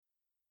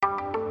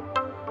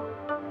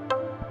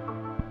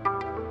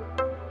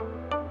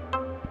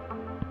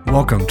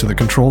Welcome to the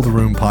Control the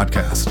Room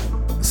podcast,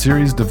 a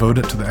series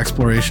devoted to the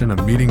exploration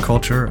of meeting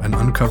culture and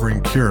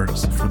uncovering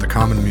cures for the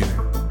common meeting.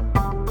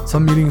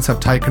 Some meetings have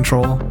tight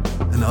control,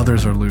 and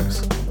others are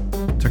loose.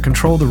 To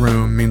control the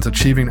room means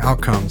achieving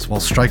outcomes while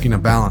striking a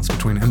balance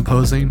between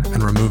imposing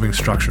and removing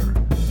structure,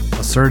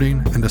 asserting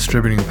and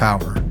distributing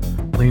power,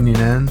 leaning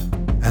in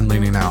and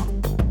leaning out,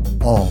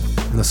 all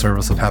in the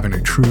service of having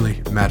a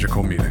truly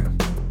magical meeting.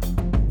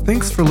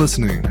 Thanks for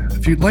listening.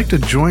 If you'd like to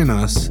join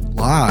us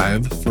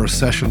live for a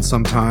session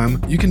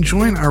sometime, you can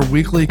join our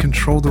weekly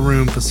Control the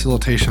Room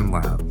Facilitation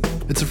Lab.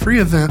 It's a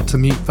free event to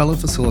meet fellow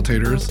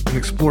facilitators and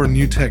explore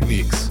new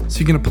techniques, so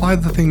you can apply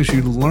the things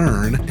you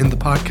learn in the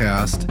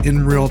podcast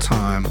in real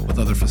time with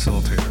other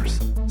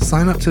facilitators.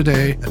 Sign up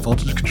today at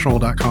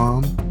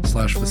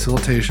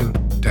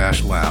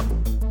voltagecontrol.com/facilitation-lab.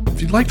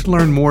 If you'd like to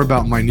learn more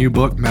about my new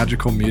book,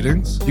 Magical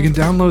Meetings, you can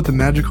download the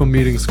Magical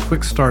Meetings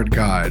Quick Start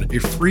Guide, a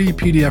free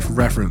PDF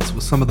reference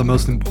with some of the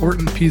most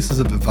important pieces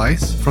of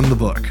advice from the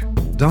book.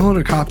 Download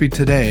a copy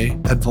today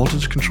at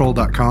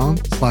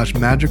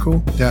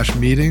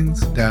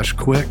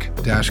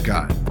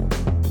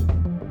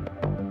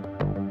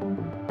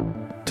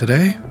voltagecontrol.com/magical-meetings-quick-guide.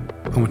 Today,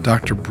 I'm with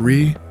Dr.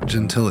 Bree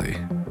Gentile,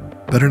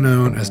 better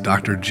known as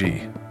Dr.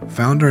 G,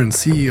 founder and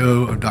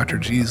CEO of Dr.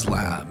 G's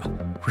Lab,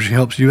 where she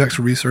helps UX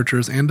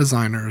researchers and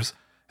designers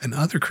and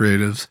other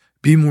creatives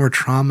be more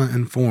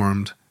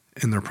trauma-informed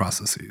in their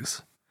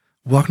processes.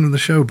 Welcome to the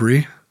show,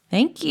 Bree.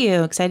 Thank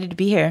you. Excited to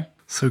be here.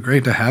 So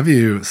great to have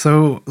you.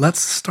 So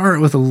let's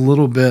start with a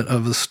little bit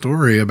of a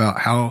story about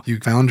how you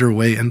found your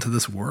way into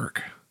this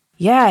work.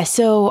 Yeah,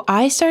 so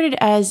I started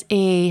as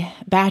a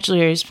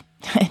bachelor's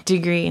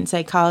degree in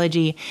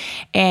psychology,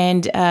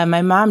 and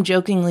my mom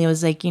jokingly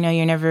was like,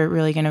 you're never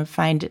really going to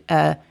find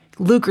a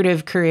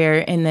lucrative career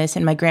in this.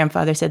 And my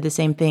grandfather said the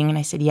same thing. And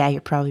I said, yeah,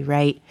 you're probably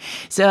right.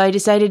 So I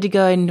decided to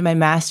go into my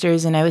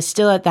master's, and I was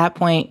still at that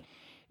point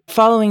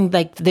following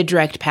like the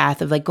direct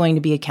path of like going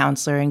to be a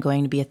counselor and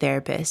going to be a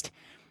therapist.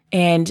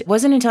 And it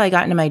wasn't until I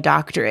got into my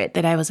doctorate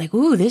that I was like,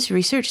 ooh, this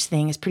research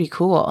thing is pretty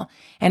cool.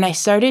 And I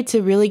started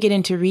to really get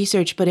into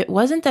research, but it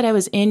wasn't that I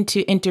was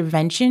into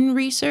intervention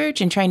research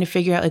and trying to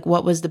figure out like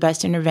what was the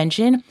best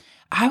intervention.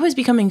 I was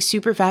becoming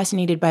super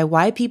fascinated by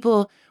why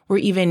people were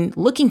even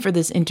looking for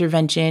this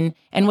intervention,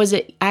 and was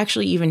it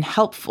actually even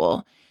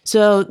helpful?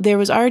 So there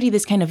was already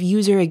this kind of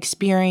user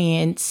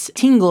experience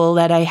tingle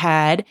that I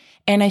had,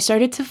 and I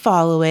started to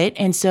follow it.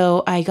 And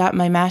so I got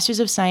my Master's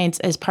of Science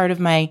as part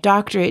of my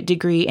doctorate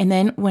degree. And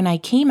then when I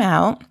came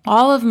out,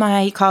 all of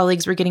my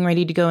colleagues were getting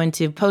ready to go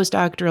into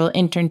postdoctoral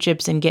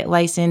internships and get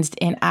licensed.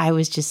 And I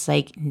was just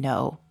like,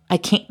 no, I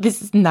can't,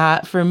 this is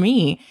not for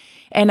me.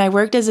 And I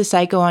worked as a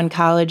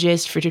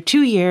psycho-oncologist for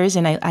 2 years,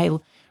 and I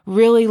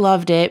really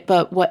loved it.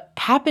 But what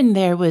happened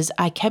there was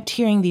I kept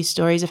hearing these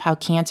stories of how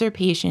cancer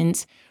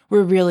patients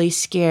were really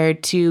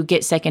scared to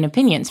get second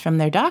opinions from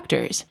their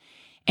doctors.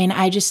 And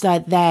I just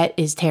thought that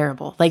is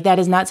terrible. Like, that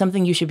is not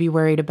something you should be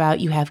worried about.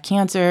 You have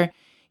cancer.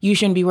 You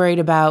shouldn't be worried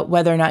about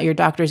whether or not your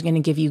doctor is going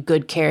to give you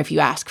good care if you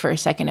ask for a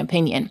second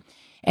opinion.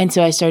 And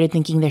so I started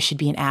thinking there should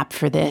be an app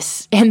for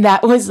this. And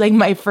that was like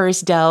my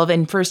first delve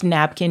and first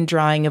napkin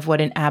drawing of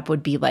what an app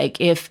would be like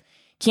if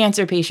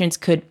cancer patients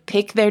could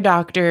pick their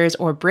doctors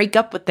or break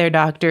up with their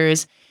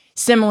doctors,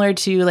 similar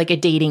to like a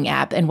dating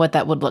app, and what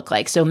that would look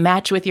like. So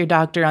match with your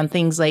doctor on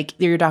things like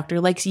your doctor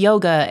likes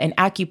yoga and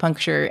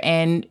acupuncture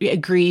and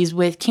agrees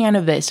with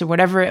cannabis or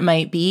whatever it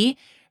might be,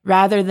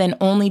 rather than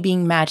only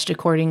being matched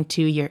according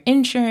to your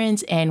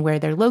insurance and where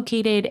they're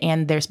located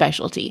and their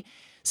specialty.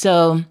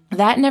 So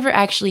that never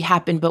actually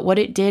happened, but what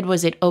it did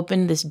was it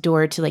opened this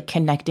door to like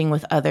connecting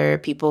with other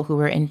people who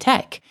were in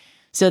tech.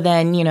 So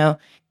then,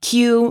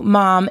 cue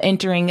mom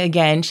entering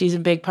again. She's a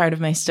big part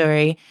of my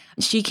story.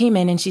 She came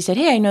in and she said,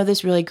 hey, I know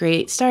this really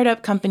great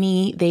startup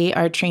company. They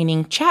are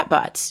training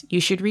chatbots.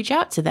 You should reach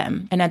out to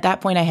them. And at that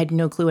point, I had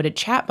no clue what a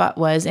chatbot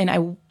was.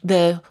 And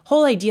the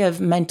whole idea of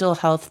mental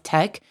health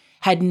tech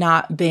had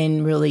not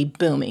been really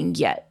booming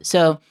yet.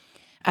 So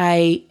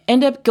I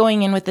end up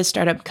going in with this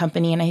startup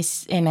company, and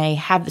I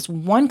have this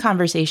one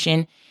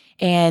conversation,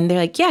 and they're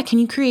like, yeah, can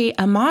you create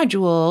a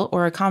module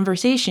or a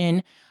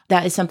conversation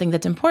that is something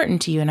that's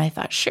important to you? And I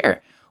thought,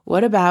 sure.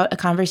 What about a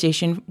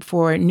conversation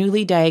for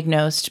newly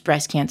diagnosed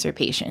breast cancer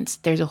patients?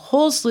 There's a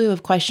whole slew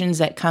of questions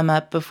that come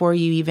up before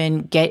you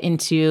even get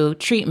into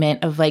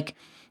treatment of like,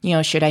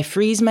 should I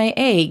freeze my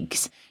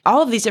eggs?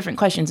 All of these different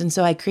questions. And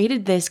so I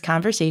created this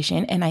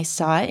conversation, and I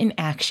saw it in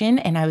action,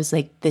 and I was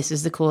like, this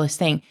is the coolest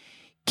thing.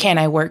 Can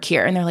I work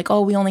here? And they're like,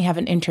 oh, we only have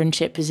an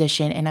internship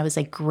position. And I was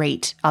like,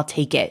 great, I'll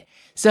take it.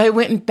 So I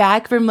went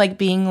back from like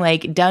being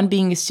like done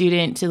being a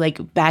student to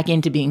like back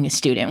into being a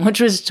student, which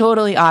was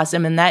totally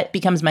awesome. And that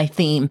becomes my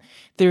theme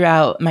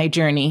throughout my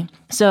journey.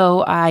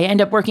 So I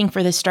end up working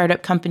for this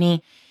startup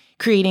company,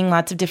 creating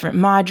lots of different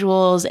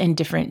modules and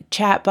different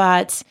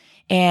chatbots.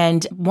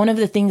 And one of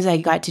the things I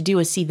got to do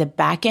was see the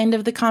back end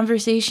of the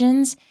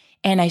conversations.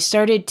 And I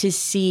started to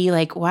see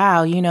like,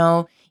 wow,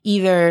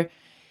 either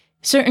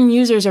certain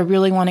users are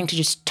really wanting to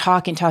just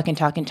talk and talk and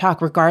talk and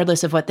talk,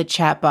 regardless of what the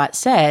chatbot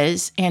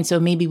says. And so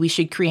maybe we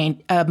should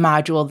create a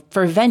module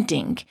for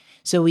venting.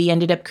 So we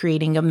ended up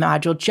creating a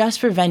module just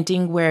for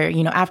venting where,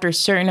 after a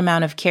certain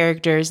amount of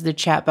characters, the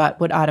chatbot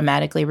would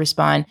automatically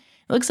respond,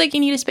 "It looks like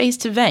you need a space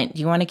to vent. Do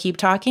you want to keep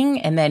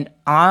talking?" And then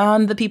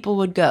on the people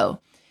would go.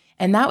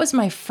 And that was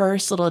my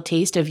first little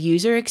taste of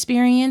user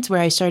experience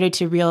where I started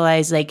to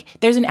realize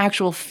there's an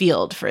actual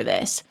field for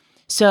this.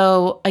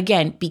 So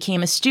again,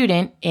 became a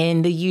student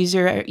in the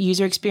user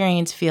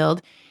experience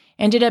field,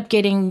 ended up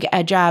getting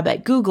a job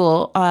at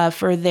Google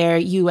for their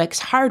UX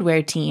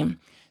hardware team.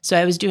 So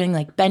I was doing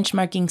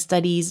benchmarking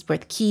studies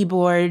with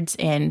keyboards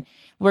and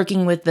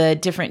working with the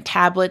different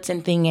tablets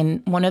and thing.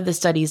 And one of the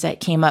studies that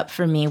came up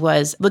for me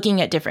was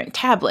looking at different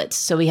tablets.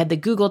 So we had the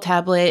Google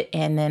tablet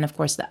and then of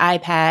course the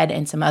iPad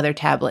and some other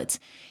tablets.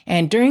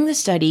 And during the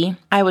study,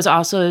 I was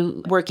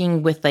also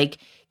working with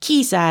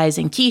key size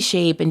and key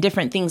shape and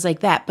different things like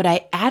that. But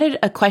I added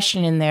a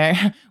question in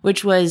there,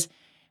 which was,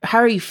 how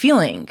are you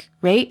feeling,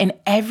 right? And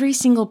every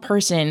single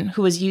person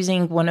who was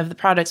using one of the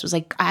products was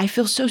like, I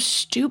feel so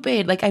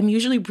stupid. I'm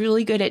usually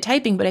really good at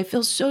typing, but I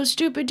feel so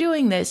stupid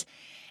doing this.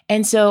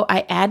 And so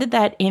I added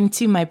that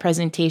into my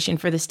presentation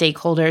for the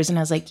stakeholders. And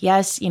I was like,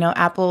 yes,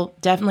 Apple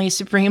definitely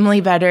supremely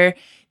better.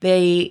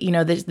 They,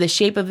 the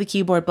shape of the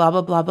keyboard, blah,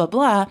 blah, blah, blah,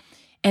 blah.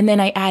 And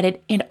then I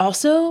added, and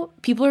also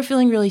people are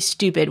feeling really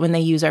stupid when they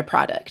use our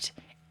product.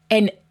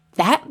 And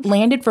that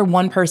landed for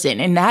one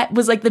person. And that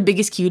was the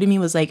biggest cue to me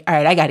was all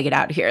right, I got to get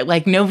out of here.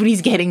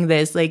 Nobody's getting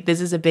this. This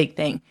is a big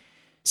thing.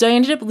 So I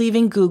ended up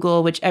leaving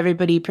Google, which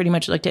everybody pretty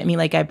much looked at me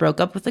like I broke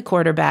up with the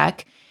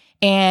quarterback.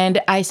 And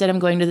I said, I'm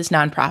going to this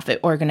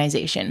nonprofit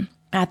organization.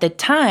 At the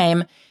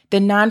time, the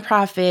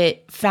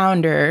nonprofit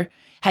founder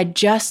had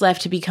just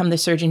left to become the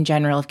Surgeon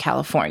General of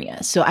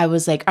California. So I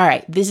was like, all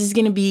right, this is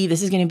going to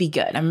be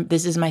good.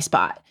 This is my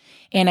spot.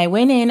 And I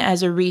went in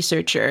as a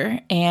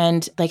researcher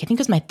and I think it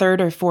was my third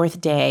or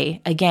fourth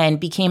day, again,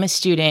 became a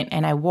student.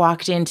 And I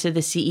walked into the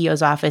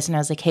CEO's office and I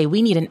was like, hey,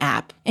 we need an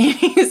app. And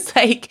he's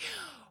like,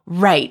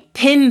 right,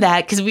 pin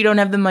that because we don't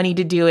have the money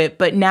to do it.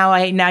 But now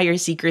your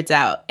secret's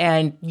out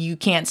and you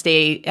can't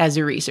stay as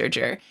a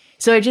researcher.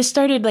 So I just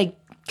started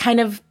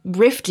kind of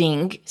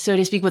rifting, so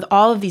to speak, with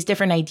all of these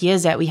different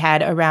ideas that we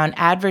had around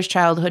adverse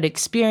childhood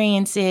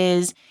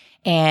experiences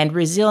and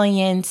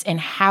resilience and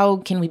how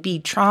can we be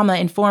trauma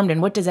informed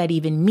and what does that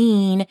even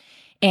mean?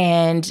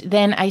 And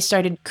then I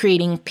started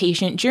creating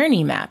patient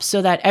journey maps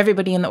so that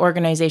everybody in the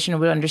organization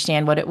would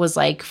understand what it was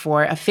like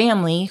for a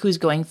family who's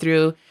going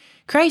through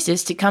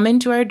crisis to come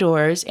into our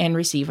doors and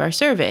receive our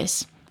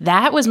service.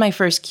 That was my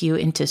first cue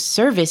into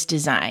service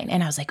design.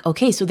 And I was like,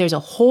 okay, so there's a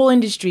whole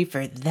industry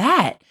for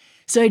that.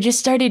 So I just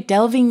started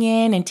delving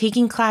in and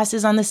taking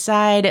classes on the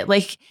side at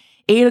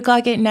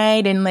 8:00 at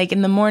night and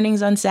in the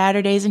mornings on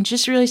Saturdays and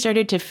just really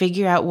started to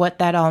figure out what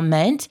that all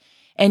meant.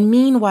 And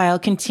meanwhile,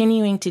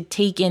 continuing to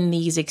take in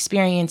these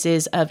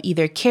experiences of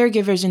either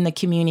caregivers in the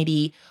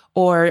community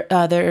or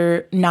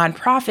other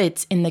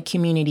nonprofits in the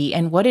community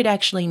and what it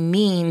actually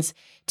means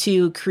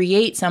to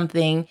create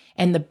something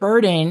and the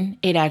burden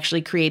it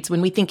actually creates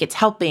when we think it's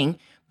helping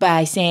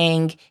by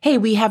saying, hey,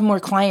 we have more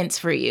clients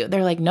for you.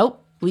 They're like,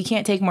 nope, we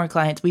can't take more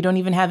clients. We don't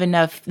even have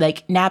enough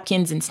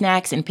napkins and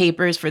snacks and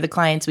papers for the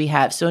clients we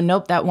have. So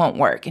nope, that won't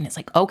work. And it's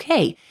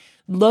okay.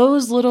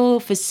 Those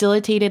little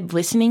facilitated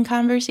listening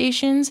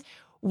conversations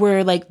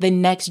were the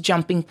next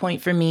jumping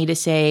point for me to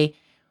say,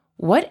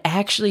 what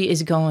actually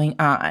is going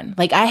on?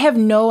 I have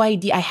no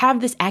idea. I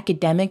have this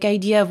academic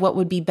idea of what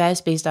would be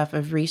best based off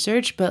of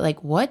research,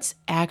 but what's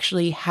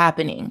actually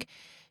happening?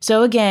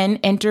 So again,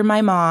 enter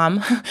my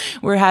mom.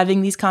 We're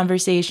having these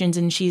conversations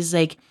and she's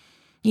like,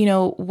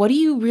 what do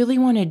you really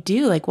want to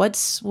do?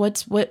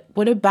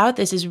 What about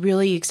this is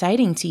really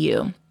exciting to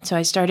you? So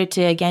I started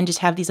to, again, just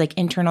have these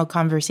internal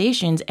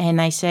conversations. And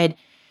I said,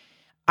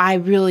 I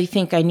really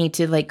think I need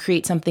to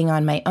create something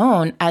on my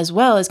own, as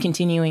well as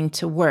continuing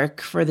to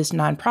work for this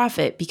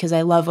nonprofit because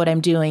I love what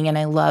I'm doing and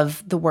I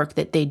love the work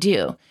that they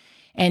do.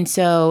 And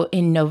so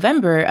in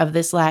November of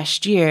this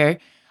last year,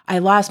 I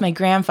lost my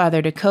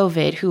grandfather to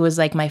COVID, who was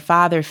my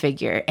father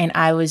figure. And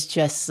I was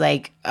just oh,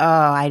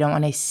 I don't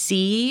want to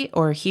see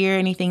or hear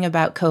anything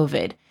about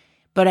COVID.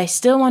 But I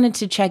still wanted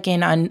to check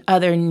in on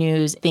other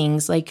news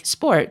things like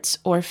sports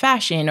or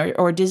fashion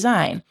or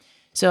design.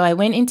 So I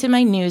went into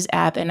my news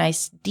app and I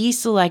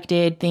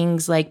deselected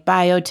things like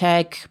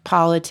biotech,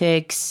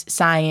 politics,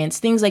 science,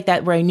 things like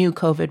that where I knew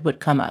COVID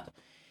would come up.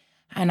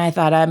 And I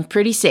thought I'm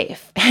pretty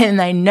safe.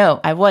 And I know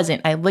I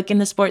wasn't. I look in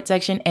the sports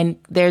section and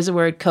there's the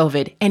word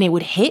COVID and it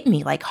would hit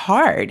me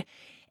hard.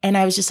 And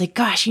I was just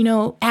gosh,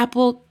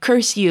 Apple,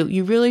 curse you.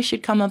 You really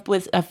should come up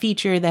with a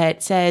feature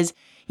that says,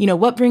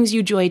 what brings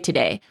you joy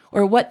today?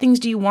 Or what things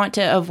do you want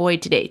to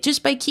avoid today?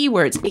 Just by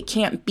keywords. It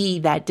can't be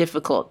that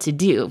difficult to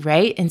do,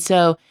 right? And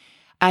so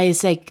I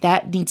was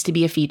that needs to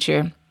be a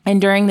feature. And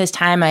during this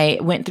time, I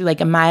went through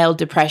a mild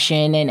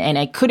depression and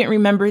I couldn't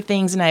remember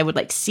things and I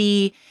would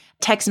see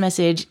text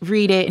message,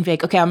 read it, and be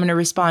like, okay, I'm going to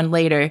respond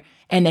later,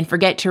 and then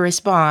forget to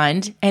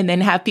respond, and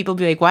then have people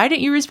be like, why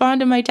didn't you respond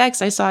to my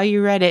text? I saw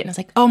you read it. And I was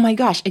like, oh my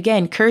gosh,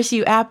 again, curse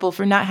you, Apple,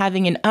 for not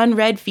having an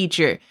unread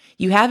feature.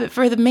 You have it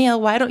for the mail.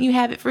 Why don't you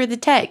have it for the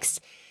text?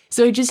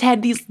 So I just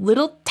had these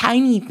little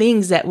tiny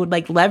things that would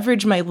like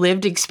leverage my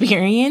lived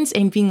experience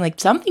and being like,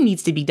 something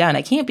needs to be done.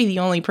 I can't be the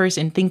only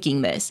person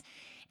thinking this.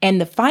 And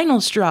the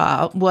final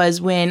straw was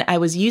when I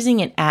was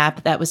using an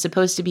app that was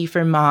supposed to be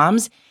for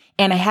moms,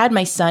 and I had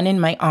my son in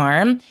my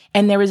arm,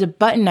 and there was a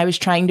button I was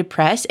trying to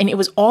press, and it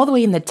was all the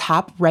way in the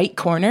top right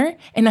corner.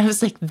 And I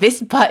was like,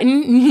 this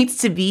button needs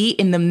to be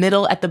in the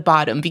middle at the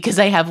bottom because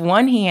I have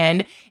one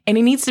hand and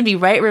it needs to be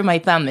right where my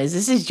thumb is.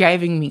 This is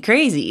driving me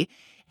crazy.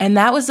 And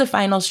that was the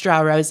final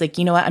straw where I was like,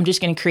 you know what? I'm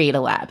just going to create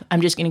a lab.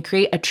 I'm just going to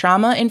create a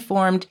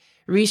trauma-informed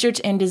research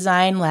and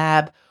design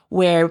lab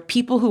where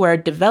people who are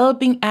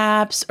developing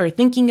apps or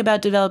thinking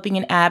about developing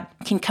an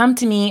app can come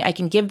to me. I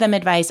can give them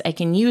advice. I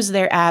can use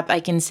their app.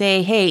 I can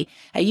say, hey,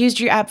 I used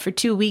your app for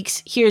 2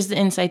 weeks. Here's the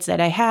insights that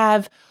I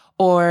have.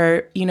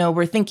 Or, you know,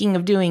 we're thinking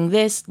of doing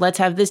this. Let's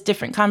have this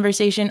different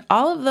conversation.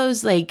 All of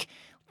those like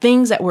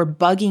things that were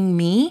bugging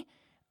me,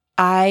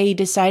 I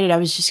decided I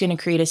was just going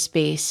to create a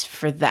space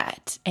for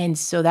that. And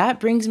so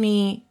that brings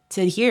me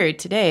to here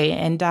today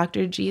and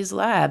Dr. G's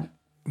lab.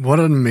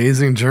 What an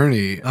amazing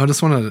journey. I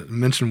just want to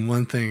mention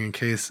one thing in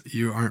case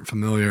you aren't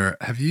familiar.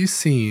 Have you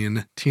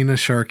seen Tina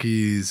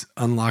Sharkey's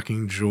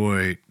Unlocking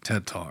Joy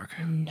TED Talk?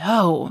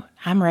 No,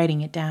 I'm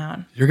writing it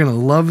down. You're going to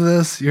love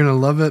this. You're going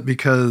to love it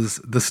because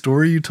the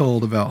story you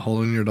told about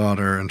holding your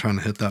daughter and trying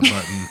to hit that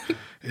button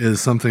is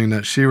something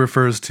that she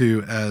refers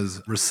to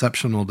as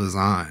receptional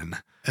design.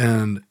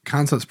 And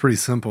concept's pretty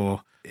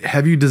simple.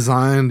 Have you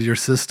designed your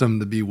system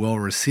to be well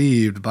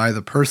received by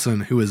the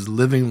person who is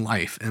living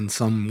life in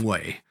some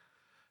way?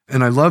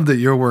 And I love that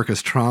your work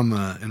is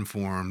trauma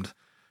informed.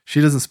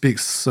 She doesn't speak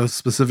so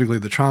specifically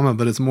the trauma,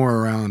 but it's more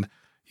around,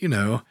 you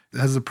know,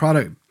 has the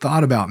product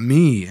thought about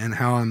me and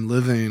how I'm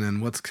living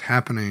and what's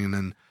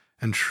happening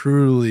and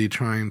truly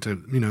trying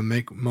to, you know,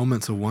 make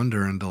moments of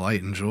wonder and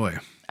delight and joy.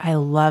 I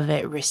love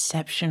it.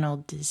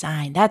 Receptional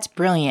design. That's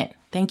brilliant.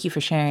 Thank you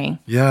for sharing.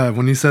 Yeah,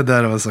 when you said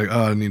that, I was like,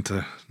 oh, I need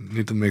to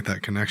make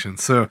that connection.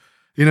 So,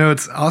 you know,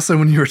 it's also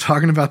when you were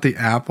talking about the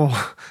Apple,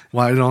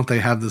 why don't they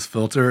have this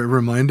filter? It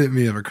reminded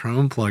me of a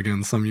Chrome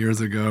plugin some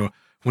years ago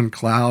when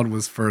Cloud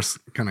was first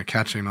kind of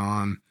catching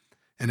on.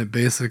 And it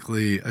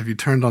basically, if you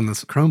turned on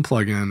this Chrome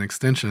plugin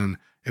extension,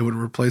 it would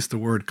replace the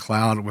word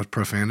cloud with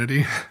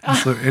profanity.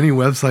 So any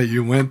website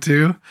you went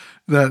to,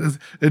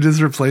 it just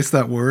replaced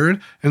that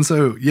word. And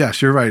so,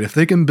 yes, you're right. If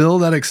they can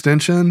build that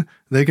extension,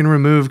 they can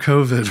remove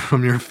COVID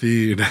from your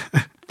feed.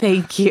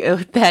 Thank you.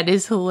 That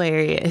is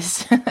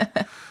hilarious.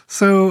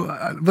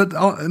 So, but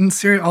in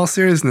all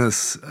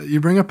seriousness,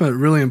 you bring up a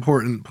really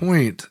important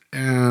point.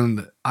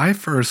 And I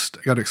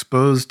first got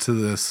exposed to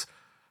this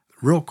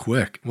real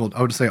quick. Well,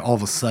 I would say all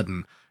of a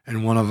sudden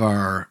in one of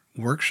our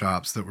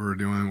workshops that we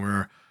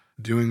were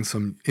doing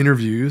some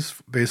interviews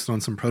based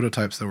on some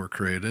prototypes that were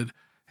created.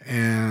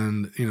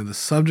 And, you know, the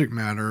subject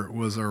matter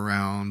was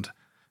around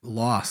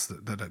loss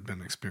that had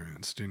been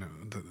experienced, you know,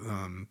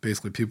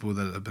 basically people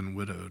that have been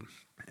widowed.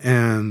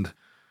 And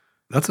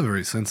that's a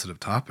very sensitive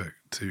topic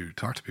to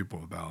talk to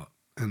people about.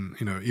 And,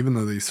 you know, even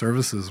though these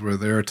services were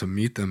there to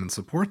meet them and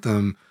support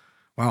them,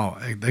 wow,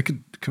 they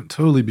could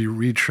totally be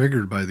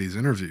re-triggered by these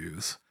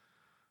interviews.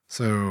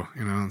 So,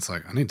 you know, it's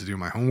like, I need to do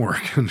my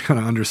homework and kind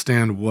of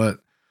understand what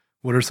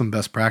are some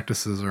best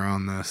practices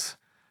around this.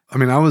 I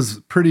mean, I was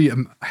pretty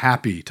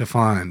happy to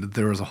find that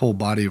there was a whole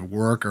body of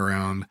work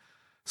around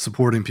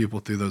supporting people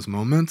through those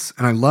moments.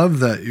 And I love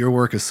that your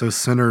work is so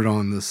centered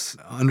on this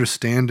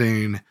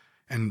understanding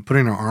and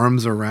putting our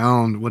arms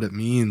around what it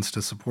means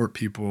to support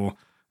people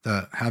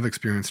that have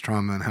experienced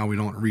trauma and how we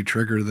don't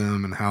re-trigger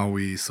them and how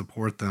we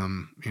support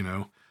them, you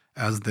know,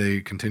 as they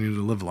continue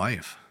to live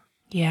life.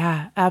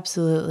 Yeah,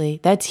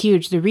 absolutely. That's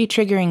huge. The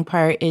re-triggering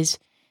part is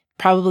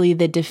probably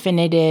the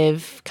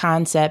definitive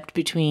concept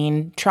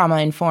between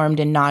trauma-informed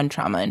and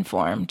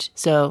non-trauma-informed.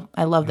 So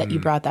I love that you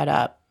brought that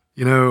up.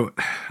 You know,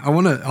 I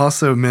want to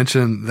also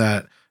mention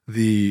that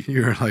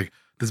you're like,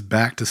 this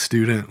back to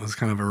student was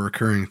kind of a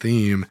recurring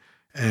theme.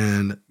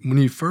 And when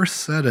you first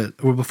said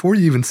it, well, before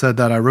you even said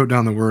that, I wrote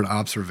down the word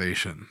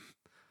observation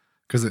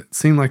because it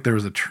seemed like there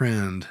was a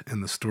trend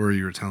in the story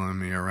you were telling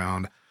me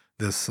around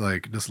this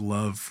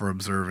love for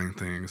observing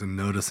things and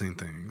noticing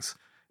things,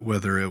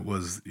 whether it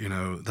was, you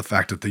know, the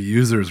fact that the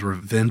users were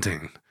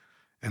venting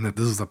and that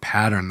this was a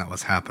pattern that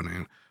was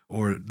happening,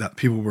 or that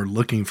people were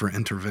looking for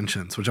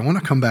interventions, which I want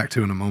to come back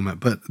to in a moment.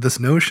 But this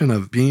notion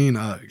of being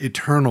an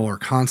eternal or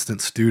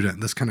constant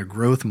student, this kind of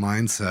growth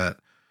mindset,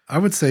 I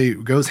would say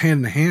goes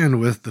hand in hand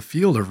with the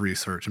field of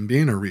research and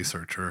being a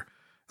researcher.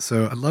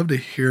 So I'd love to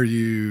hear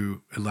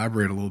you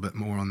elaborate a little bit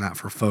more on that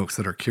for folks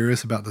that are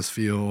curious about this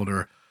field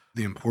or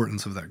the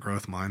importance of that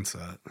growth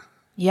mindset.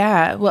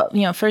 Yeah. Well,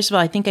 you know, first of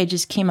all, I think I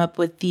just came up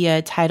with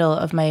the title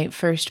of my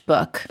first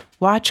book,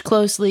 Watch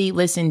Closely,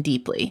 Listen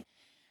Deeply.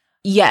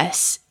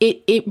 Yes,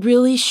 it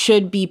really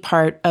should be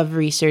part of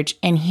research.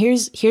 And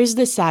here's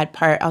the sad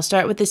part. I'll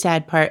start with the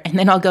sad part and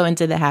then I'll go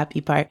into the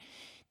happy part.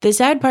 The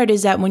sad part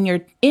is that when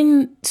you're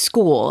in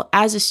school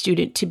as a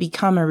student to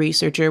become a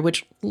researcher,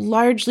 which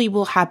largely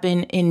will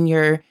happen in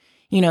your,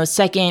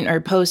 second or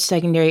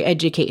post-secondary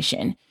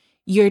education,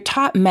 you're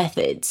taught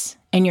methods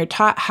and you're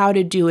taught how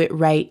to do it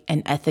right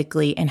and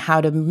ethically and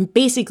how to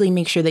basically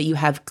make sure that you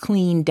have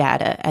clean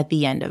data at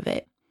the end of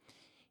it.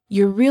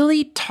 You're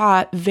really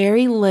taught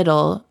very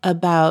little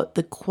about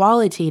the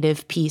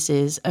qualitative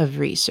pieces of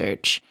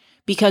research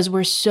because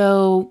we're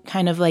so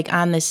kind of like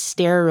on this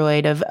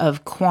steroid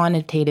of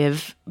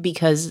quantitative,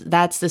 because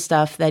that's the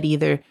stuff that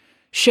either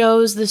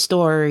shows the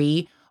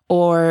story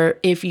or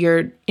if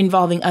you're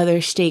involving other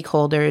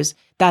stakeholders,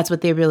 that's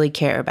what they really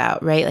care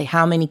about, right? Like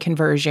how many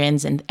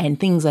conversions and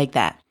things like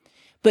that.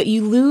 But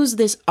you lose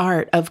this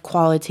art of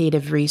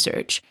qualitative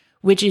research,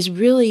 which is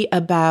really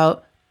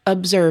about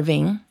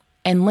observing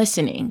and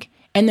listening.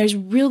 And there's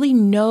really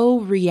no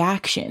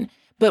reaction.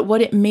 But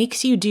what it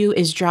makes you do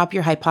is drop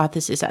your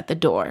hypothesis at the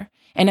door.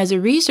 And as a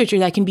researcher,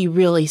 that can be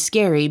really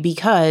scary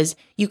because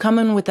you come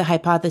in with the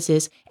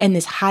hypothesis and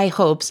this high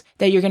hopes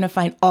that you're going to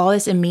find all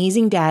this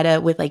amazing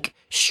data with like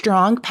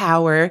strong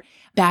power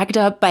backed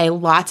up by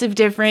lots of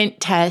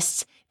different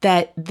tests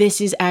that this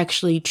is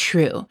actually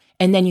true.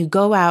 And then you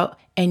go out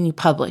and you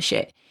publish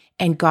it.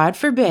 And God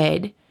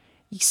forbid,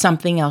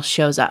 something else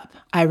shows up.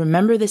 I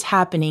remember this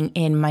happening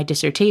in my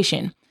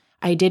dissertation.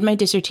 I did my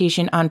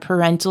dissertation on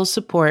parental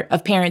support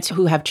of parents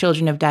who have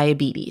children of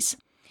diabetes.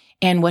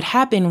 And what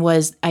happened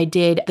was I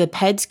did the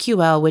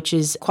PEDS-QL, which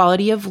is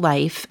quality of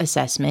life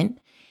assessment.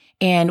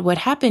 And what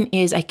happened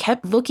is I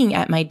kept looking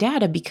at my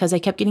data because I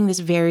kept getting this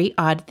very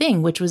odd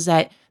thing, which was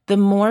that the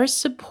more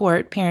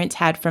support parents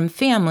had from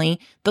family,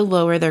 the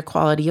lower their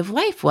quality of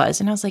life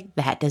was. And I was like,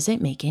 that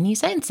doesn't make any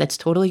sense. That's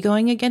totally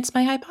going against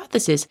my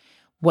hypothesis.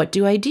 What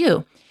do I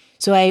do?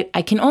 So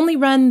I can only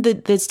run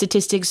the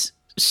statistics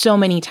so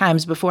many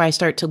times before I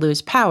start to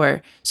lose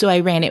power. So I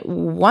ran it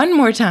one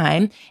more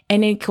time,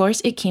 and of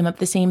course it came up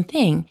the same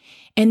thing.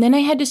 And then I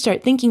had to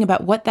start thinking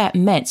about what that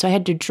meant. So I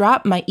had to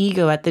drop my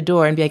ego at the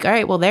door and be like, all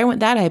right, well, there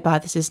went that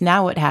hypothesis.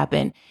 Now what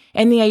happened?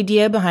 And the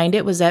idea behind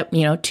it was that,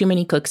 too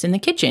many cooks in the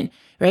kitchen,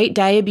 right?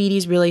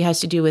 Diabetes really has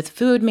to do with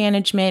food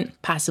management,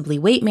 possibly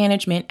weight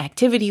management,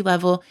 activity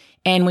level.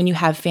 And when you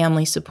have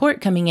family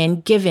support coming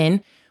in,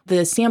 given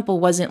the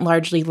sample wasn't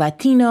largely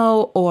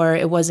Latino or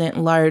it wasn't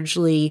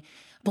largely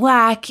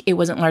Black, it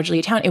wasn't largely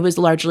Italian, it was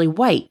largely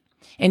white.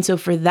 And so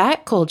for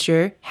that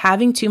culture,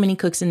 having too many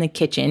cooks in the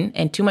kitchen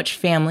and too much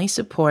family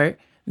support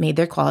made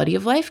their quality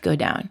of life go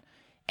down.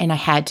 And I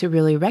had to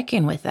really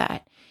reckon with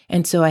that.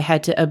 And so I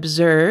had to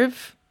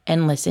observe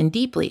and listen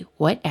deeply.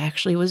 What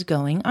actually was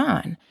going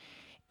on?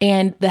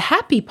 And the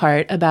happy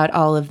part about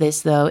all of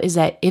this, though, is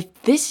that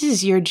if this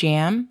is your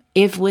jam,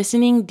 if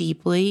listening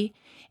deeply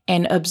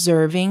and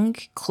observing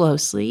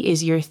closely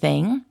is your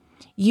thing,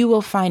 you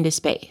will find a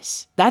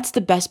space. That's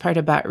the best part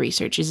about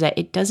research, is that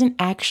it doesn't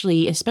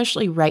actually,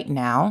 especially right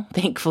now,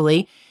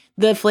 thankfully,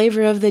 the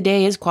flavor of the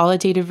day is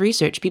qualitative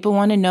research. People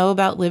want to know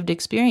about lived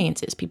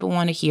experiences. People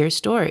want to hear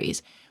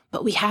stories.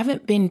 But we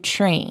haven't been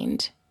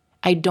trained,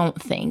 I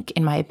don't think,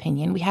 in my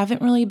opinion, we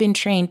haven't really been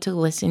trained to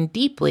listen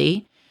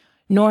deeply,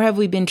 nor have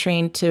we been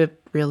trained to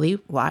really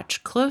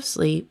watch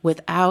closely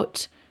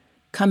without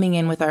coming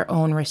in with our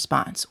own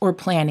response or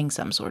planning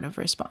some sort of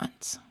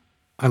response.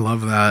 I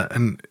love that.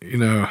 And,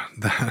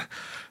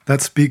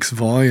 that speaks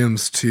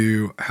volumes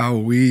to how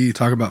we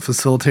talk about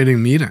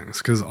facilitating meetings,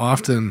 because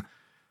often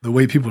the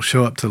way people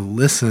show up to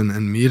listen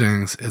in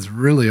meetings is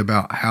really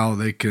about how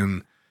they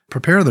can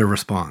prepare their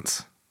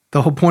response.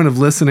 The whole point of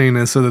listening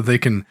is so that they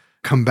can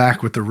come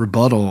back with the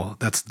rebuttal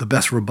that's the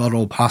best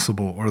rebuttal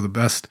possible or the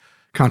best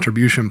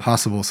contribution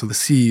possible. So the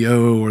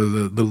CEO or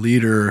the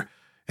leader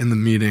in the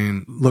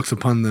meeting looks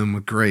upon them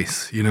with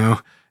grace,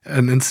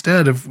 And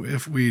instead,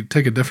 if we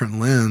take a different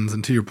lens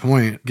and, to your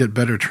point, get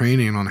better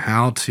training on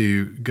how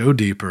to go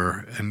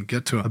deeper and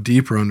get to a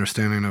deeper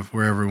understanding of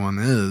where everyone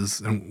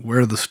is and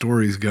where the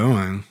story's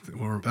going,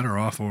 we're better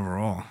off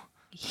overall.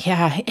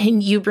 Yeah,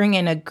 and you bring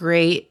in a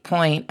great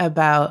point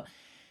about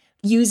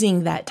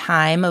using that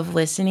time of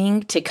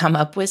listening to come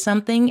up with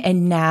something.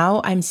 And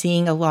now I'm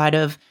seeing a lot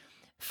of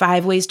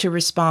 5 ways to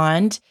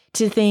respond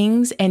to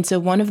things. And so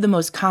one of the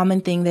most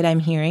common thing that I'm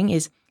hearing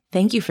is,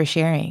 thank you for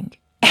sharing.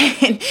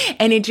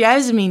 And it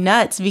drives me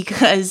nuts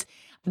because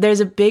there's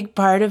a big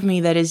part of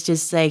me that is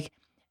just like,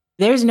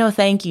 there's no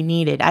thank you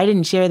needed. I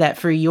didn't share that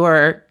for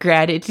your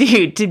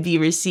gratitude to be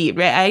received,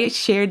 right? I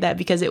shared that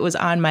because it was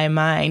on my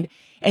mind.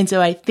 And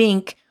so I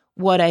think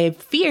what I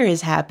fear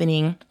is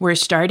happening, we're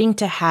starting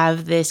to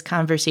have this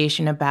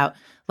conversation about,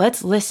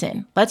 let's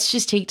listen. Let's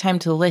just take time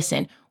to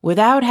listen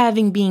without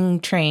having been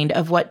trained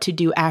of what to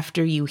do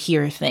after you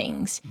hear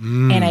things.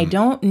 And I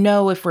don't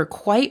know if we're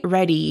quite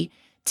ready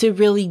to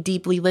really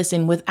deeply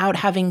listen without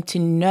having to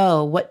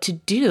know what to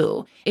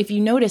do. If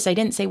you notice, I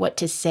didn't say what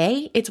to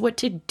say, it's what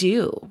to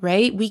do,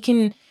 right? We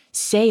can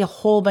say a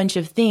whole bunch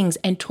of things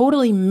and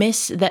totally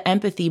miss the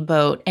empathy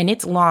boat, and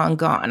it's long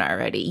gone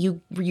already.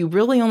 You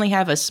really only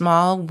have a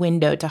small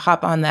window to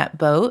hop on that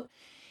boat.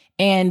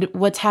 And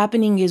what's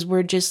happening is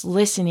we're just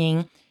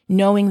listening,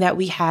 knowing that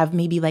we have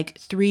maybe like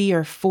 3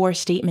 or 4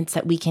 statements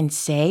that we can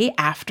say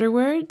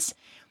afterwards.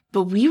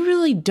 But we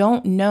really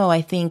don't know,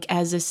 I think,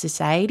 as a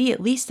society,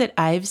 at least that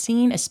I've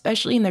seen,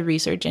 especially in the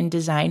research and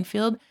design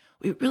field,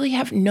 we really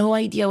have no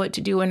idea what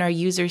to do when our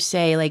users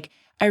say, like,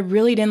 I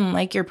really didn't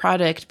like your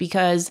product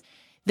because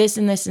this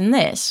and this and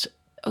this.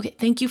 Okay,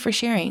 thank you for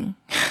sharing.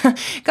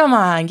 Come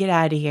on, get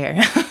out of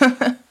here.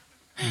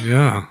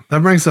 Yeah,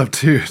 that brings up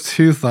two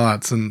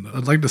thoughts. And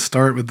I'd like to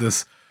start with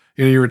this.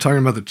 You were talking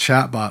about the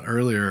chatbot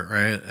earlier,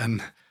 right?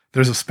 And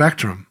there's a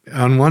spectrum.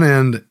 On one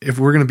end, if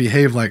we're going to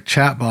behave like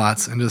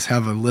chatbots and just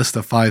have a list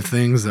of 5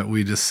 things that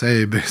we just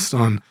say based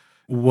on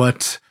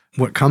what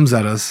comes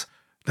at us,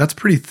 that's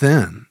pretty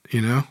thin,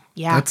 Yeah.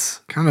 That's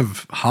kind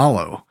of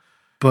hollow.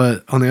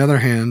 But on the other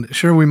hand,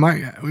 sure, we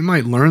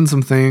might learn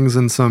some things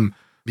and some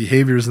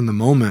behaviors in the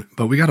moment,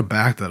 but we got to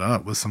back that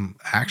up with some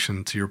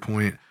action, to your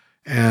point.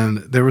 And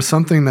there was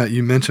something that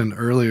you mentioned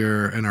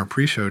earlier in our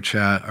pre-show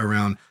chat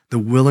around the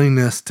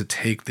willingness to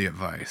take the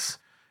advice.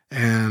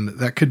 And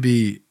that could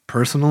be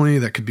personally,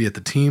 that could be at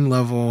the team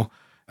level.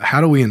 How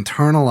do we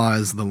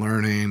internalize the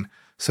learning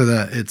so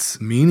that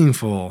it's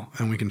meaningful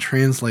and we can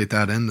translate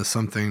that into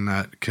something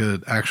that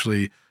could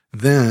actually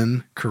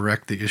then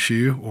correct the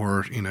issue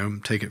or,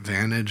 take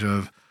advantage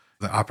of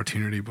the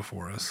opportunity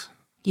before us?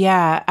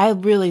 Yeah, I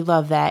really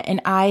love that.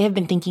 And I have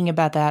been thinking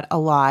about that a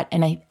lot.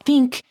 And I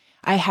think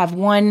I have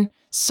one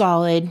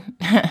solid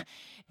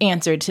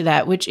answer to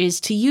that, which is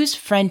to use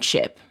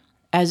friendship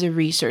as a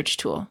research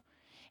tool.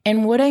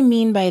 And what I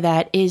mean by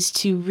that is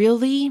to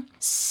really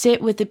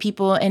sit with the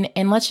people,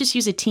 and let's just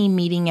use a team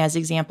meeting as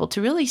example,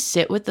 to really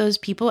sit with those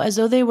people as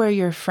though they were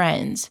your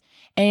friends.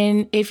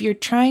 And if you're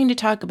trying to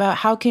talk about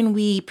how can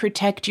we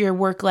protect your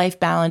work-life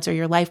balance or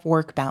your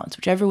life-work balance,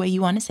 whichever way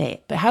you want to say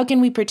it, but how can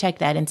we protect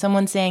that? And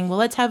someone's saying, well,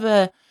 let's have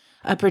a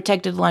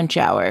protected lunch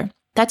hour.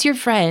 That's your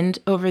friend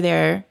over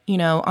there,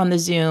 on the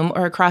Zoom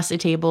or across the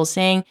table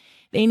saying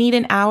they need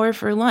an hour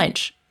for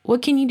lunch.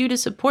 What can you do to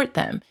support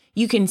them?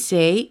 You can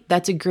say,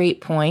 that's a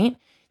great point.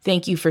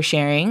 Thank you for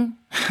sharing.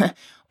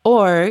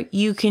 Or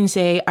you can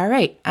say, all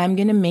right, I'm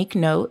going to make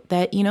note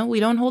that, we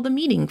don't hold a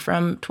meeting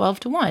from 12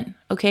 to 1.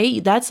 Okay,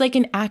 that's like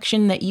an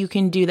action that you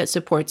can do that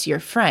supports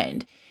your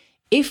friend.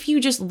 If you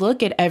just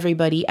look at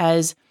everybody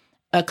as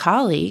a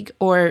colleague,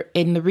 or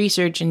in the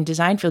research and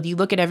design field, you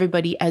look at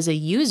everybody as a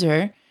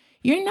user,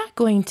 you're not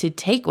going to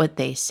take what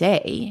they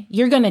say.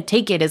 You're going to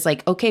take it as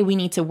like, okay, we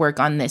need to work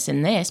on this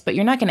and this, but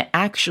you're not going to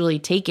actually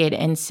take it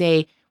and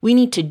say, we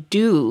need to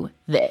do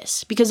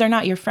this, because they're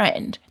not your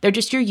friend. They're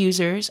just your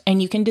users, and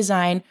you can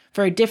design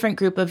for a different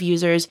group of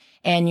users,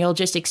 and you'll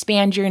just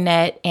expand your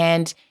net,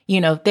 and,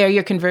 there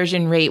your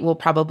conversion rate will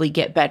probably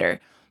get better.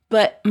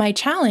 But my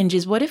challenge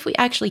is, what if we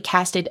actually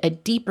casted a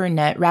deeper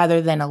net rather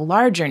than a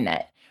larger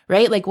net,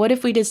 right? Like, what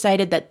if we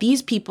decided that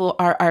these people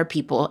are our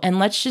people, and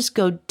let's just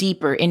go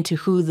deeper into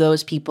who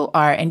those people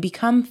are and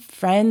become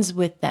friends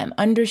with them,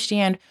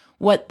 understand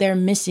what they're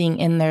missing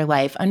in their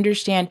life,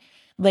 understand,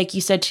 like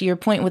you said, to your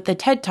point with the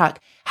TED Talk,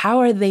 how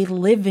are they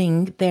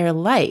living their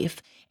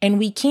life? And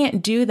we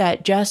can't do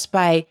that just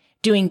by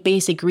doing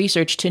basic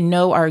research to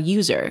know our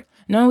user.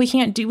 No, we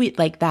can't do it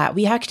like that.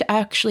 We have to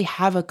actually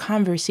have a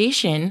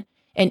conversation,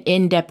 an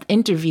in-depth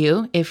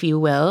interview, if you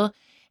will,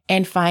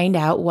 and find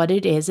out what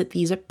it is that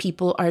these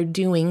people are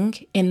doing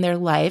in their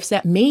lives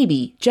that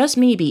maybe, just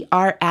maybe,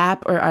 our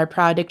app or our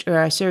product or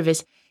our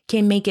service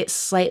can make it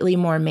slightly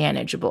more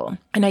manageable.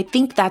 And I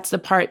think that's the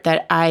part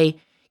that I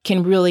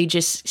can really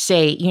just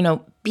say,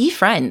 be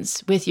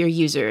friends with your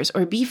users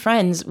or be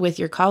friends with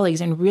your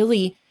colleagues and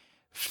really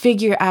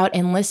figure out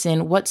and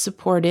listen what's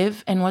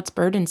supportive and what's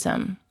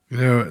burdensome.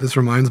 This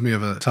reminds me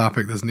of a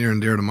topic that's near and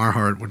dear to my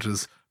heart, which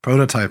is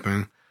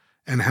prototyping,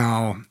 and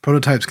how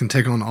prototypes can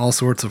take on all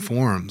sorts of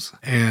forms.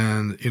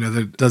 And,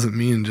 that doesn't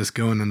mean just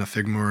going into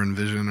Figma or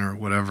InVision or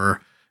whatever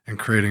and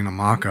creating a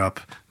mock-up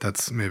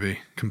that's maybe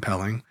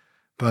compelling.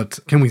 But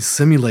can we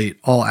simulate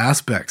all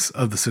aspects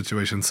of the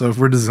situation? So if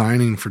we're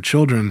designing for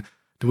children,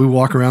 do we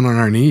walk around on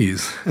our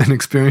knees and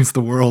experience the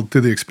world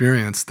through the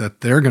experience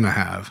that they're going to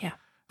have? Yeah.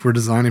 If we're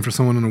designing for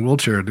someone in a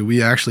wheelchair, do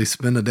we actually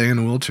spend a day in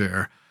a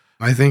wheelchair?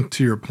 I think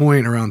to your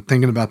point around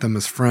thinking about them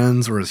as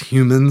friends or as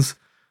humans,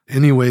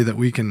 any way that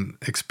we can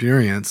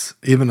experience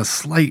even a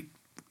slight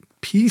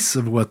piece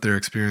of what they're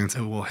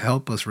experiencing, it will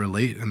help us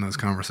relate in those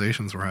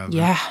conversations we're having.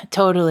 Yeah,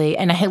 totally.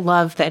 And I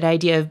love that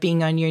idea of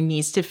being on your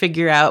knees to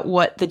figure out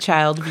what the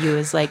child view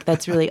is like.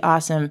 That's really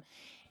awesome.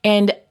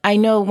 And I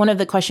know one of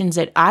the questions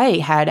that I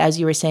had as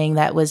you were saying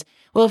that was,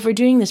 well, if we're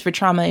doing this for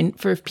trauma and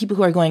for people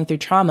who are going through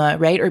trauma,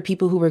 right? Or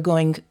people who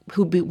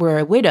were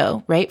a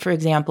widow, right? For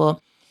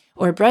example,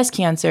 or breast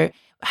cancer,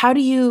 how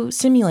do you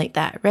simulate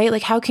that, right?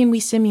 Like, how can we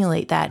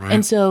simulate that? Right.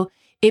 And so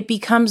it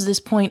becomes this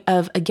point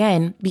of,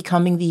 again,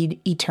 becoming the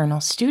eternal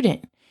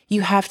student.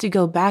 You have to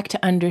go back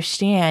to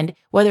understand,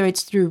 whether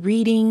it's through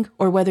reading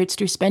or whether it's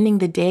through spending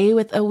the day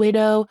with a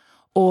widow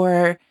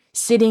or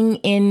sitting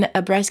in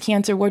a breast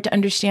cancer ward to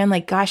understand,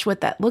 like, gosh,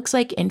 what that looks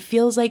like and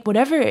feels like,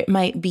 whatever it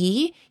might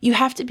be, you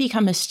have to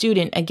become a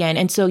student again.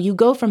 And so you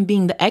go from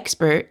being the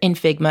expert in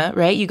Figma,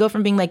 right? You go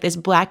from being like this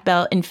black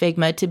belt in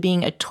Figma to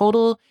being a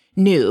total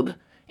noob,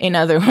 in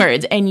other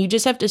words. And you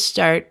just have to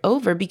start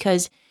over,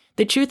 because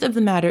the truth of the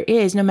matter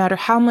is, no matter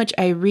how much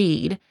I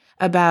read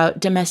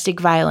about domestic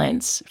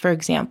violence, for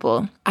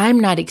example, I'm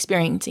not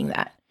experiencing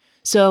that.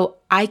 So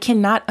I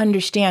cannot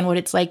understand what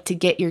it's like to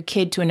get your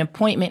kid to an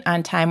appointment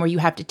on time where you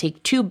have to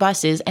take 2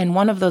 buses and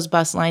one of those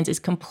bus lines is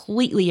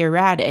completely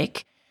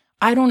erratic.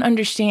 I don't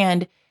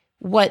understand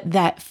what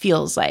that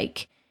feels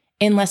like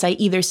unless I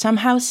either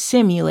somehow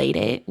simulate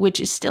it, which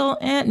is still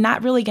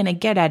not really going to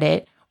get at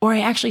it, or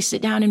I actually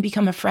sit down and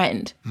become a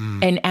friend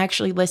and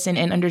actually listen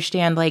and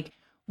understand, like,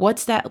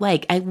 what's that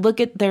like? I look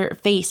at their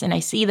face and I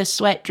see the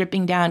sweat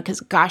dripping down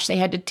because, gosh, they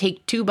had to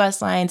take 2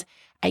 bus lines.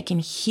 I can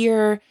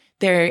hear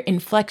their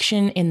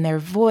inflection in their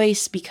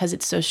voice because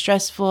it's so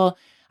stressful.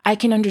 I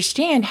can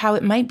understand how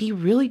it might be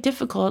really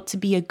difficult to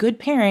be a good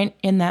parent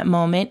in that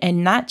moment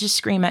and not just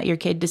scream at your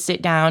kid to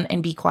sit down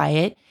and be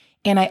quiet.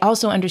 And I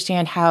also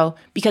understand how,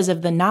 because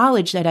of the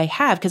knowledge that I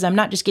have, because I'm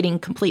not just getting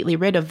completely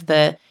rid of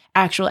the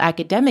actual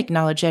academic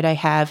knowledge that I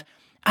have,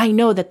 I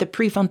know that the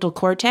prefrontal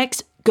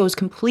cortex goes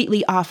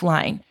completely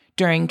offline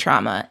during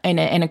trauma and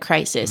a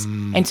crisis.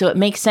 And so it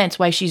makes sense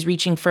why she's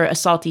reaching for a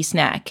salty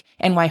snack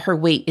and why her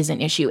weight is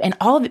an issue. And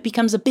all of it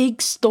becomes a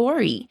big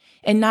story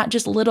and not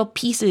just little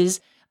pieces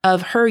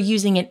of her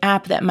using an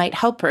app that might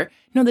help her.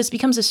 No, this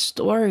becomes a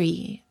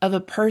story of a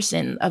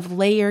person, of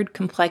layered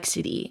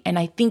complexity. And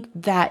I think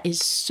that is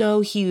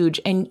so huge.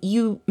 And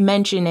you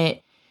mention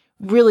it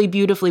really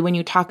beautifully when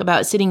you talk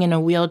about sitting in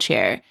a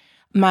wheelchair.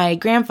 My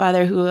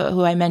grandfather,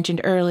 who I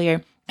mentioned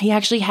earlier, he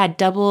actually had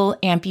double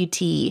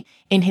amputee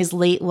in his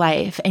late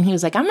life. And he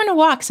was like, I'm going to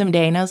walk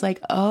someday. And I was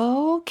like,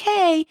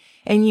 okay.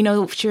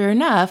 And, sure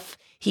enough,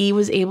 he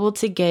was able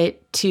to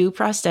get 2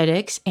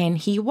 prosthetics and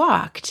he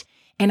walked.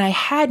 And I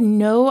had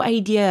no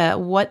idea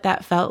what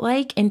that felt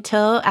like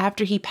until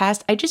after he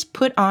passed. I just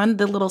put on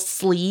the little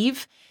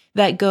sleeve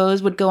that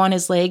would go on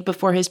his leg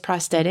before his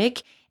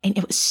prosthetic. And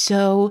it was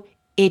so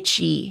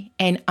itchy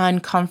and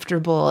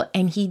uncomfortable.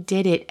 And he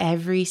did it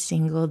every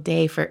single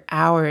day for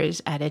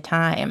hours at a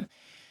time.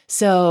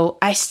 So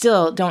I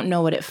still don't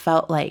know what it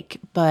felt like,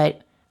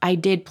 but I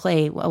did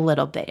play a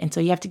little bit. And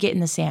so you have to get in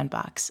the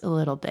sandbox a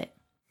little bit.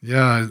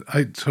 Yeah,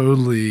 I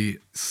totally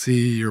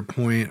see your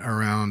point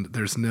around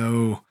there's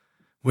no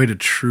way to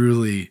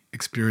truly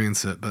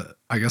experience it. But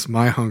I guess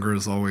my hunger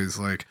is always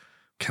like,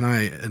 can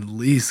I at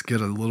least get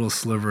a little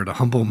sliver to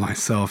humble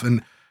myself?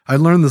 And I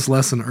learned this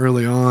lesson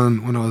early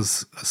on when I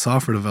was a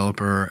software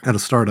developer at a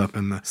startup,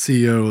 and the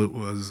CEO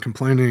was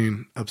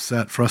complaining,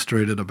 upset,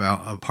 frustrated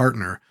about a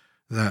partner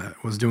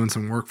that was doing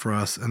some work for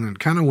us, and then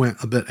kind of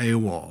went a bit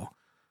AWOL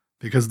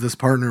because this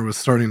partner was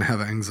starting to have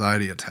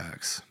anxiety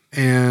attacks.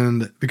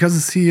 And because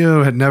the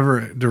CEO had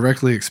never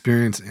directly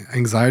experienced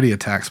anxiety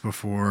attacks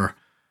before,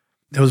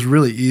 it was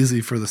really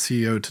easy for the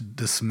CEO to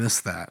dismiss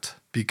that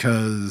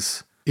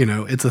because,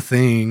 it's a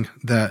thing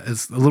that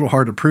is a little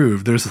hard to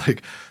prove. There's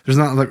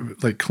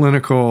not like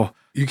clinical,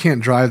 you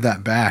can't drive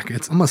that back.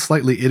 It's almost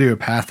slightly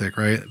idiopathic,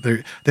 right?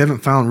 They haven't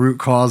found root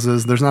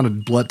causes. There's not a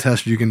blood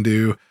test you can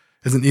do.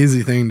 It's an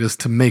easy thing just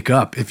to make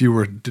up if you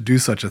were to do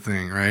such a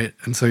thing, right?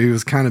 And so he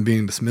was kind of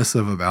being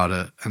dismissive about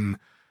it. And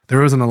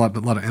there wasn't a lot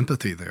of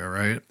empathy there,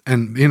 right?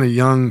 And being a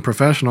young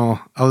professional,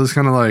 I was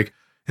kind of like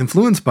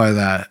influenced by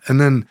that.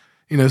 And then,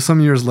 some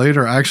years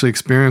later, I actually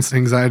experienced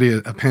anxiety,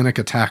 a panic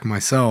attack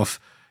myself.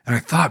 And I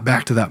thought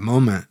back to that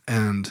moment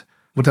and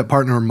what that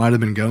partner might have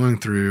been going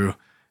through,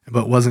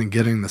 but wasn't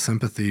getting the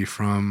sympathy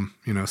from,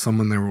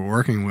 someone they were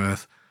working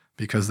with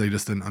because they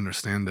just didn't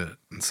understand it.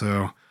 And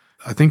so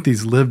I think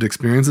these lived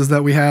experiences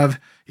that we have,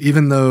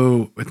 even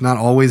though it's not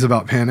always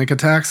about panic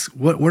attacks,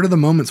 what are the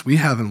moments we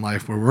have in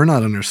life where we're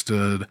not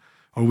understood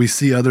or we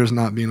see others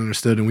not being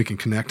understood and we can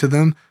connect to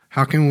them?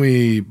 How can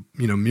we,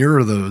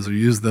 mirror those or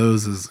use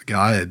those as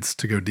guides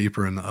to go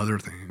deeper into other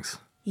things?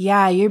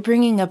 Yeah, you're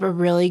bringing up a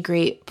really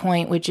great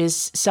point, which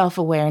is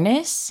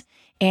self-awareness.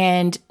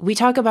 And we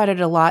talk about it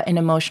a lot in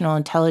emotional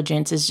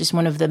intelligence as just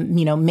one of the,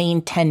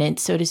 main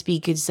tenets, so to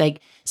speak. It's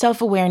like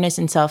self-awareness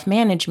and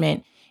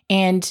self-management.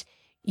 And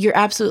you're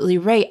absolutely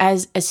right.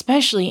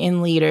 Especially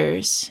in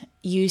leaders,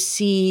 you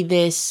see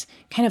this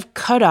kind of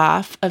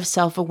cutoff of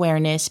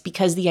self-awareness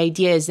because the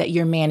idea is that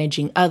you're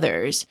managing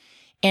others.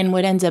 And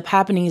what ends up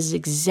happening is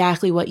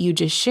exactly what you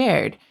just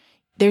shared.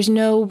 There's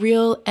no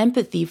real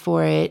empathy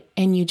for it,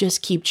 and you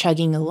just keep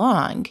chugging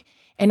along.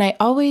 And I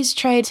always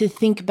try to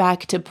think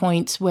back to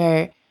points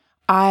where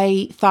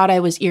I thought I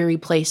was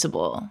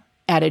irreplaceable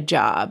at a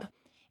job,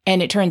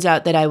 and it turns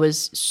out that I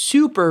was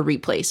super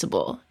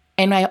replaceable.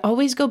 And I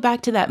always go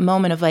back to that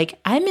moment of like,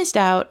 I missed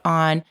out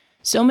on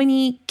so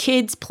many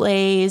kids'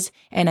 plays,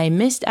 and I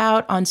missed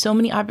out on so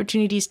many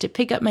opportunities to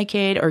pick up my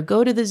kid or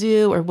go to the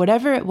zoo or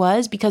whatever it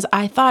was because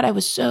I thought I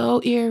was so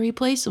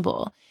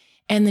irreplaceable.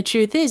 And the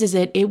truth is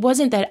that it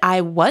wasn't that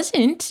I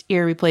wasn't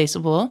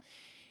irreplaceable.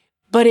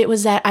 but it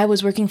was that I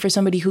was working for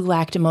somebody who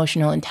lacked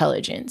emotional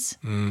intelligence.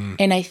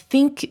 And I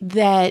think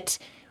that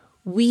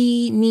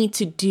we need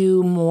to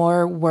do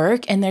more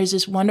work. And there's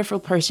this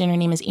wonderful person, her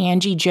name is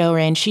Angie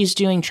Jorin. She's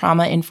doing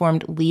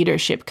trauma-informed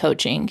leadership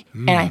coaching.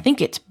 And I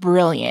think it's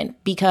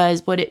brilliant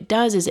because what it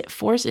does is it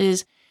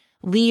forces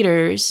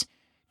leaders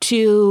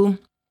to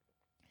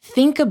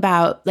think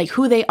about like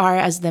who they are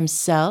as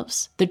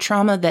themselves, the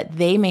trauma that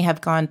they may have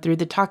gone through,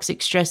 the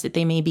toxic stress that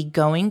they may be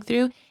going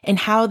through, and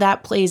how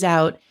that plays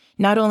out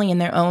not only in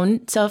their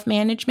own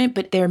self-management,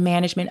 but their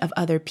management of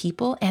other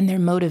people and their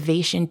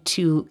motivation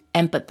to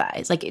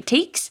empathize. Like it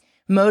takes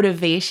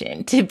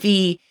motivation to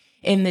be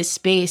in this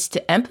space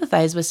to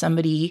empathize with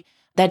somebody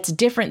that's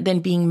different than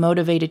being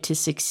motivated to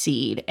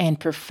succeed and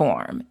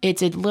perform.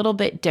 It's a little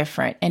bit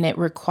different, and it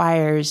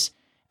requires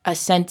a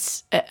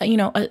sense,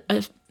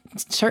 a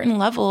certain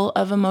level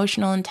of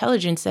emotional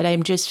intelligence that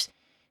I'm just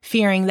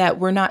fearing that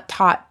we're not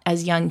taught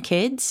as young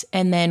kids.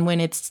 And then when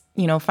it's,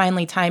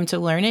 finally time to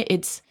learn it,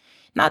 it's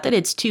not that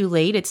it's too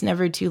late. It's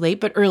never too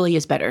late, but early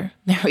is better.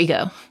 There we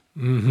go.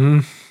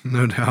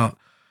 No doubt.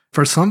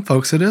 For some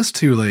folks, it is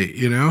too late,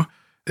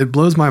 It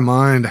blows my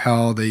mind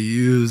how they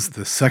use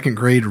the second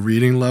grade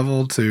reading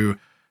level to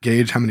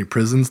gauge how many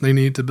prisons they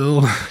need to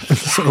build.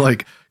 So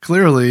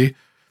clearly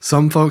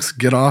some folks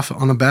get off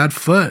on a bad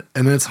foot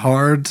and it's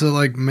hard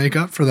to make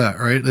up for that,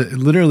 right?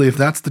 Literally, if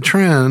that's the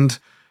trend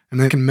and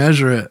they can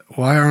measure it,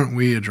 why aren't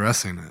we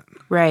addressing it?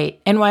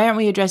 Right. And why aren't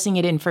we addressing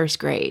it in first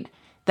grade?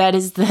 That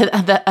is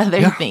the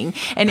other thing.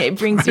 And it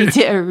brings me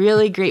to a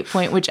really great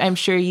point, which I'm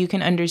sure you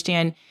can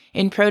understand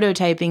in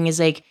prototyping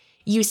is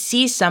you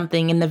see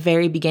something in the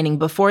very beginning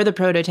before the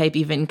prototype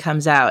even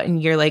comes out.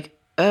 And you're like,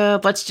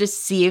 let's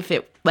just see if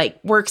it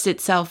works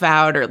itself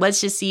out, or let's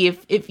just see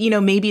if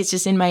maybe it's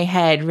just in my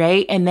head.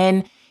 Right. And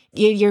then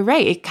you're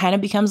right. It kind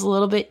of becomes a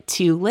little bit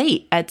too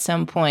late at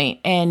some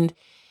point. And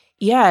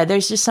yeah,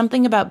 there's just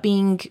something about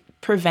being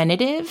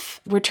preventative.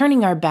 We're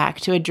turning our back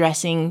to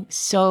addressing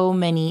so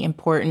many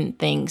important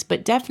things,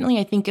 but definitely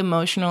I think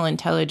emotional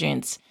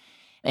intelligence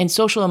and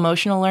social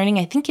emotional learning,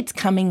 I think it's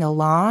coming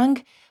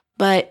along,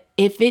 but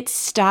if it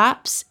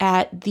stops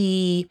at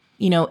the,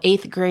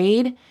 8th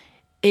grade,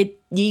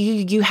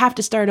 you have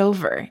to start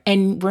over,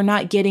 and we're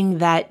not getting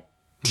that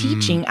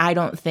teaching, I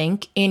don't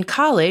think, in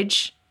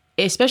college.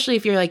 Especially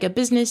if you're a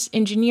business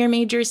engineer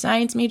major,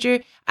 science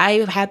major.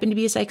 I happen to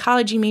be a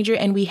psychology major,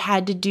 and we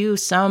had to do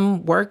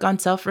some work on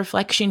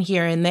self-reflection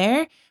here and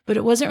there. But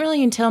it wasn't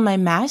really until my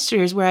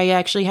master's where I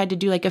actually had to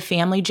do a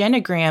family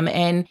genogram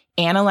and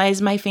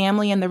analyze my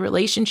family and the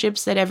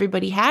relationships that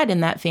everybody had in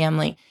that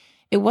family.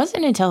 It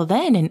wasn't until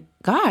then. And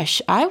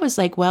gosh, I was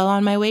well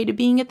on my way to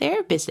being a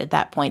therapist at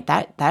that point.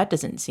 That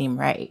doesn't seem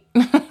right.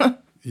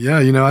 Yeah,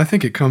 I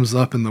think it comes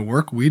up in the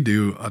work we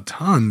do a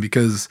ton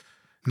because,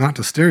 not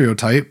to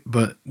stereotype,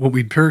 but what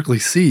we empirically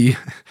see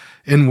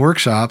in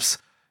workshops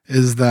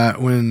is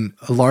that when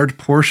a large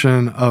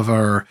portion of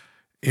our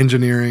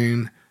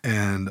engineering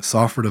and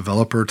software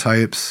developer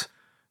types,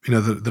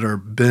 that are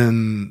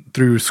been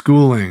through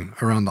schooling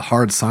around the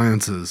hard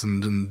sciences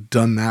and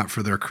done that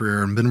for their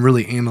career and been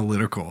really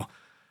analytical,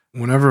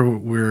 whenever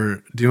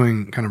we're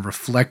doing kind of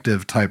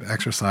reflective type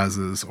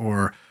exercises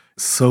or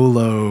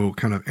solo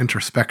kind of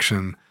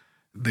introspection,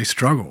 they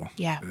struggle.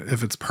 Yeah.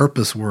 If it's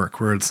purpose work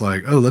where it's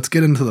let's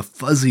get into the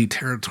fuzzy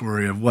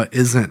territory of what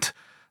isn't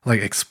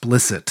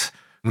explicit,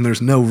 when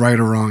there's no right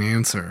or wrong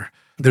answer,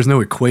 there's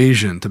no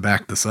equation to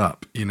back this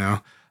up,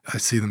 I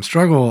see them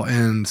struggle.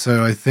 And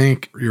so I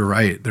think you're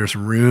right. There's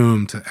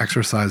room to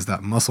exercise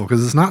that muscle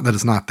because it's not that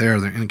it's not there.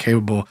 They're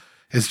incapable.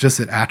 It's just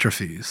it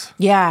atrophies.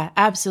 Yeah,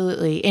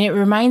 absolutely. And it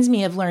reminds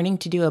me of learning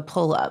to do a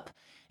pull-up.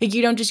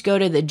 You don't just go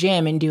to the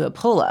gym and do a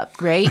pull-up,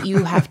 right?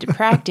 You have to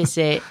practice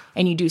it,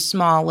 and you do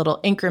small little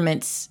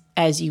increments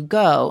as you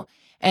go.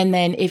 And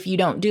then if you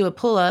don't do a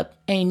pull-up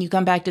and you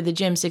come back to the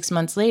gym 6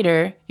 months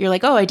later, you're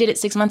like, oh, I did it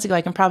 6 months ago.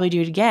 I can probably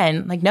do it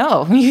again.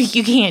 No,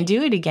 you can't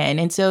do it again.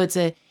 And so it's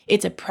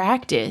a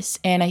practice.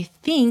 And I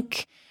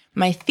think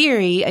my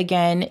theory,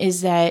 again,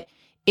 is that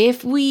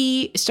if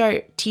we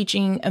start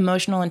teaching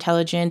emotional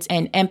intelligence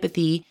and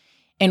empathy,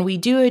 and we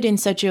do it in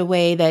such a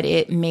way that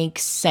it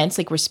makes sense,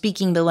 we're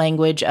speaking the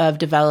language of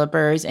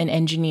developers and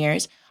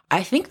engineers,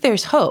 I think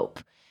there's hope.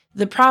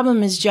 The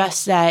problem is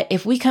just that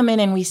if we come in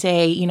and we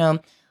say,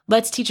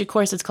 let's teach a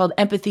course that's called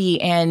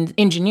empathy and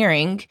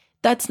engineering,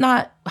 that's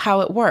not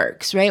how it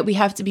works, right? We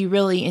have to be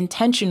really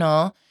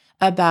intentional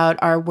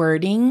about our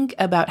wording,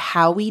 about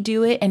how we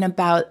do it, and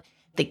about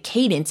the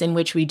cadence in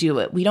which we do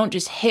it. We don't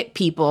just hit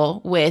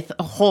people with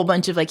a whole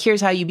bunch of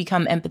here's how you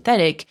become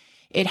empathetic.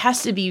 It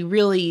has to be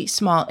really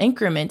small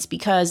increments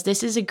because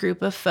this is a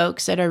group of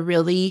folks that are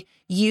really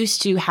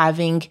used to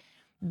having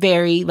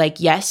very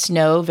yes,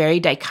 no,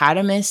 very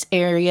dichotomous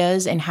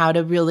areas and how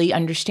to really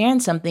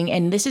understand something.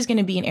 And this is going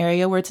to be an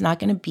area where it's not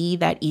going to be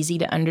that easy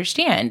to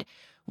understand.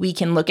 We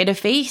can look at a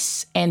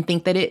face and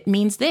think that it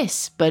means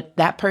this, but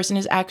that person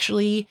is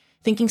actually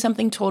thinking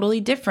something totally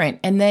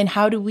different. And then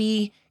how do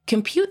we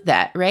compute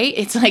that, right?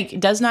 It's it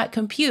does not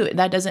compute.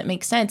 That doesn't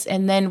make sense.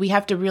 And then we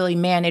have to really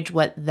manage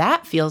what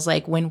that feels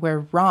like when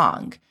we're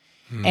wrong.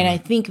 And I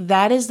think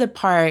that is the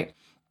part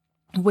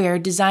where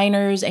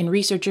designers and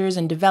researchers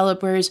and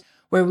developers,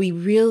 where we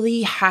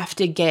really have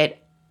to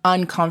get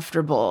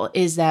uncomfortable,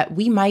 is that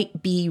we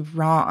might be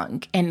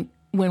wrong. And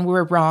when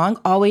we're wrong,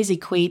 always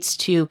equates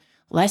to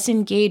less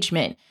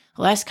engagement,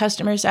 less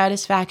customer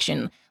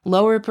satisfaction,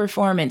 lower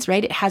performance,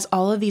 right? It has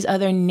all of these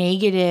other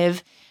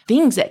negative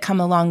things that come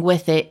along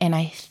with it. And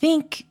I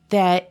think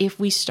that if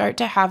we start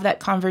to have that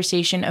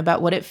conversation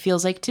about what it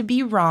feels like to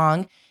be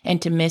wrong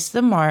and to miss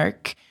the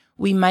mark,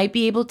 we might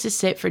be able to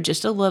sit for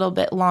just a little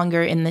bit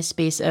longer in the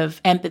space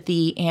of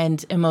empathy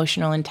and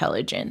emotional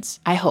intelligence.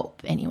 I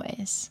hope,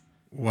 anyways.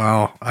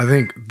 Wow. I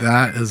think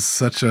that is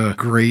such a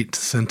great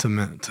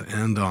sentiment to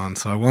end on.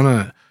 So I want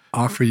to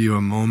offer you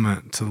a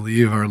moment to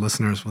leave our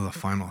listeners with a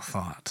final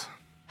thought.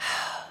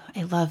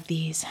 I love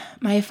these.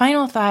 My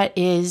final thought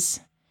is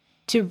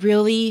to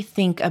really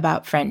think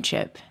about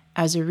friendship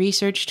as a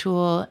research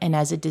tool and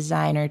as a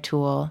designer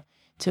tool,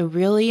 to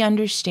really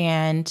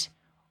understand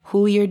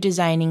who you're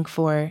designing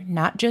for,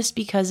 not just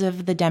because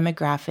of the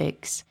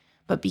demographics,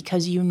 but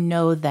because you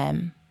know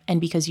them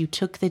and because you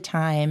took the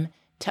time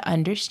to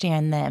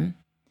understand them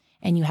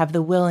and you have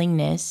the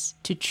willingness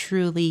to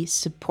truly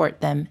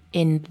support them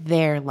in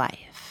their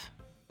life.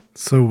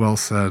 So well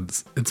said.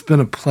 It's been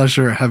a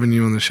pleasure having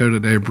you on the show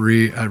today,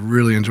 Bree. I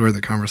really enjoyed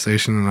the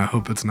conversation, and I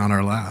hope it's not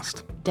our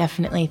last.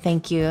 Definitely.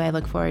 Thank you. I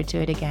look forward to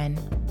it again.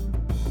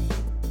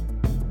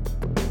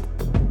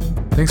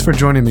 Thanks for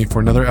joining me for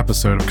another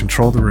episode of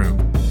Control the Room.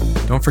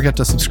 Don't forget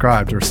to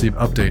subscribe to receive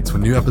updates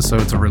when new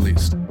episodes are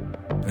released.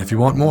 And if you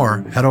want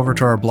more, head over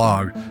to our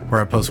blog,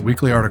 where I post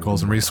weekly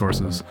articles and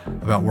resources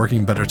about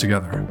working better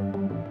together.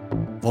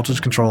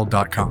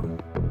 VoltageControl.com.